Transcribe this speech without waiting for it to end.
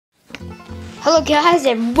Hello guys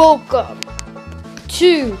and welcome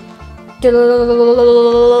to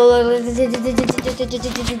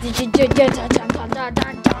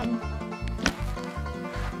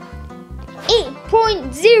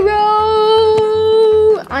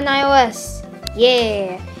on iOS.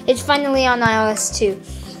 Yeah, it's finally on iOS too.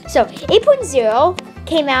 So 8.0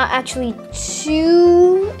 came out actually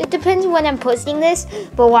it depends when I'm posting this,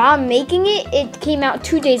 but while I'm making it, it came out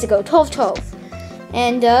 2 days ago, 12/12.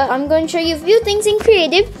 And I'm going to show you a few things in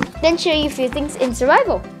creative, then show you a few things in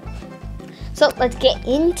survival. So let's get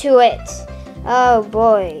into it. Oh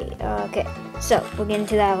boy. Okay, so we'll get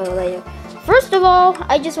into that a little later. First of all,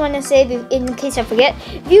 I just want to say, in case I forget,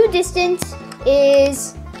 view distance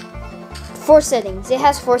is 4 settings. It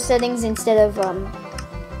has 4 settings instead of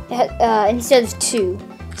 2.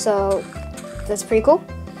 So that's pretty cool.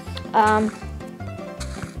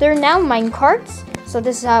 They're now minecarts. So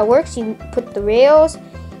this is how it works. You put the rails,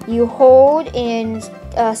 you hold in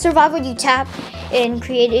survival, you tap, in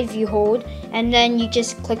creative you hold, and then you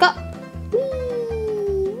just click up. Whee,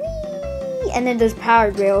 whee. And then there's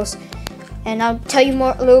powered rails. And I'll tell you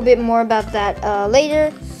a little bit more about that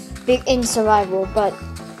later in survival. But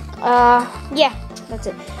yeah, that's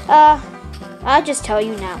it. I'll just tell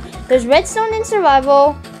you now. There's redstone in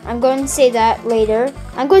survival. I'm going to say that later.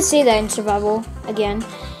 I'm going to say that in survival again.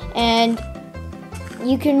 And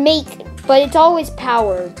you can make, but it's always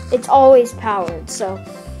powered. It's always powered. So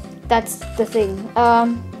that's the thing.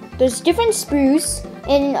 There's different spruce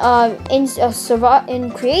in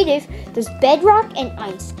creative. There's bedrock and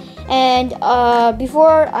ice. And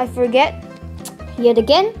before I forget, yet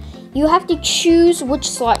again, you have to choose which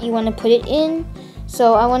slot you want to put it in.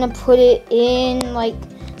 So I want to put it in, like,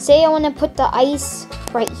 say I want to put the ice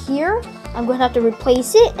right here. I'm going to have to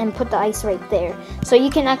replace it and put the ice right there. So you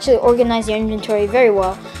can actually organize your inventory very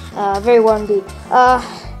well indeed.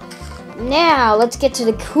 Now let's get to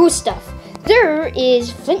the cool stuff. There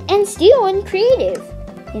is flint and steel in creative.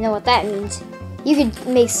 You know what that means. You can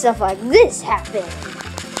make stuff like this happen.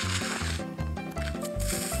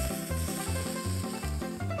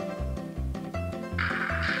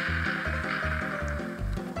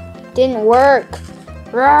 Didn't work.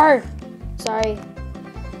 Roar. Sorry.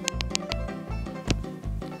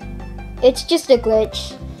 It's just a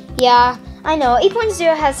glitch. Yeah, I know.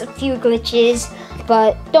 8.0 has a few glitches,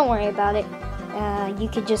 but don't worry about it. You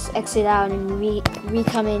could just exit out and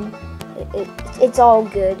re-come in. It's all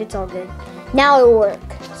good. It's all good. Now it'll work.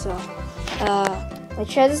 So,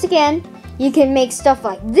 let's try this again. You can make stuff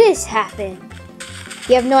like this happen.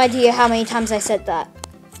 You have no idea how many times I said that.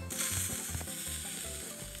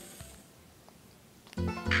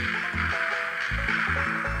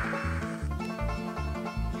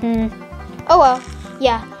 Oh well,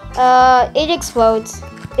 yeah, it explodes.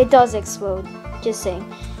 It does explode, just saying.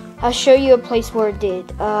 I'll show you a place where it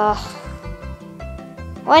did. Well,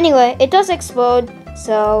 anyway, it does explode,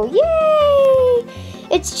 so yay!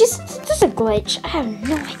 It's just a glitch. I have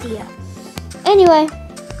no idea. Anyway,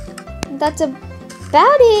 that's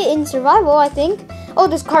about it in survival, I think. Oh,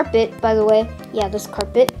 there's carpet, by the way. Yeah, there's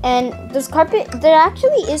carpet. And there's carpet. There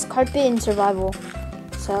actually is carpet in survival.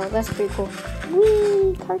 So that's pretty cool.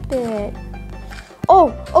 Whee, carpet.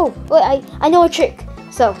 Oh, wait, I know a trick.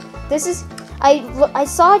 So this is, I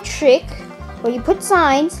saw a trick where you put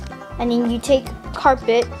signs and then you take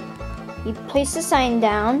carpet, you place the sign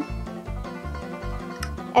down,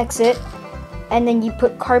 exit, and then you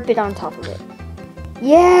put carpet on top of it.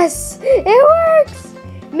 Yes, it works.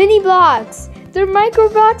 Mini blocks. They're micro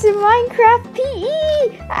blocks in Minecraft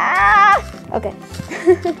PE. Ah, okay.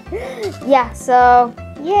 Yeah, so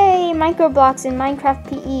yay, micro blocks in Minecraft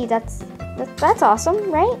PE. That's awesome,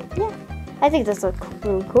 right? Yeah, I think that's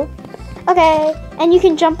really cool. Okay, and you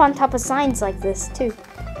can jump on top of signs like this too,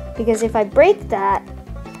 because if I break that,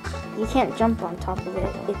 you can't jump on top of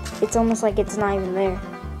it. It's almost like it's not even there.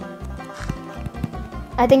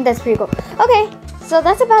 I think that's pretty cool. Okay, so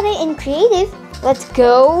that's about it in creative. Let's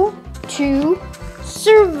go to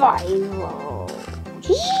survival.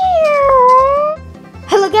 Yeah.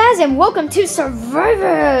 Hello guys and welcome to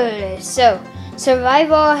survival. So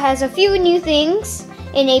survival has a few new things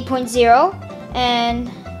in 8.0, and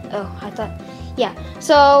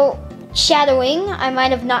so shadowing, I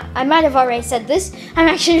might have already said this. I'm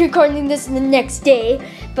actually recording this the next day,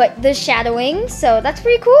 but the shadowing, so that's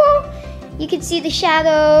pretty cool. You can see the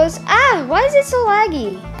shadows. Why is it so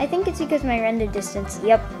laggy? I think it's because my render distance.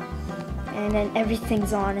 Yep. And then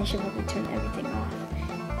everything's on. I should probably turn everything off.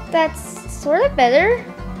 That's sort of better.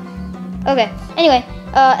 Okay, anyway,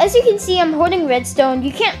 as you can see, I'm holding redstone.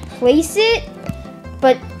 You can't place it,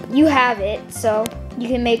 but you have it, so you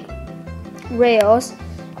can make rails.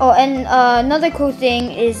 Oh, and another cool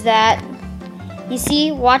thing is that, you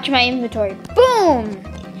see, watch my inventory. Boom!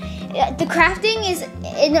 The crafting is,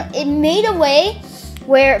 it made a way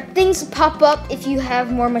where things pop up if you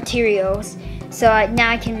have more materials. So now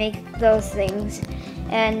I can make those things.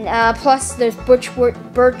 And plus there's birch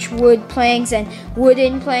wood planks and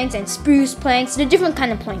wooden planks and spruce planks. They're different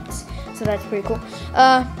kind of planks. So that's pretty cool.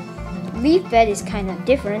 Leaf bed is kind of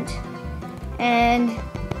different. And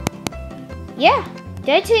yeah.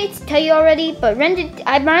 Did I tell you already? But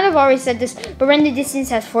I might have already said this, but render distance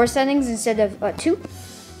has 4 settings instead of 2.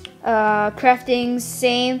 Crafting,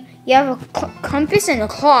 same. You have a compass and a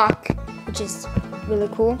clock, which is really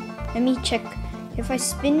cool. Let me check if I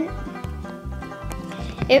spin.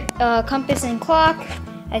 Compass and clock.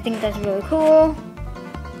 I think that's really cool.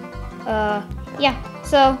 Yeah.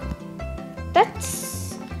 So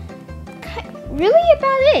that's really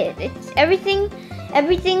about it. It's everything.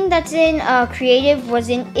 Everything that's in creative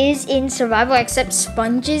is in survival except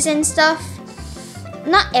sponges and stuff.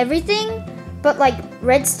 Not everything, but like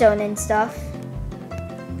redstone and stuff.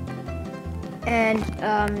 And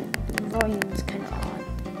volume's kind of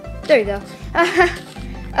odd. There you go.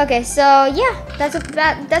 Okay, so yeah, that's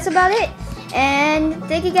about it. And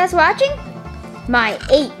thank you guys for watching. My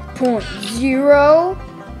 8.0.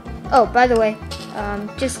 Oh, by the way,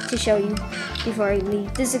 just to show you before I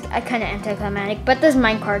leave, this is kind of anticlimactic, but there's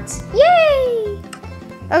minecarts. Yay!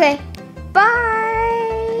 Okay, bye.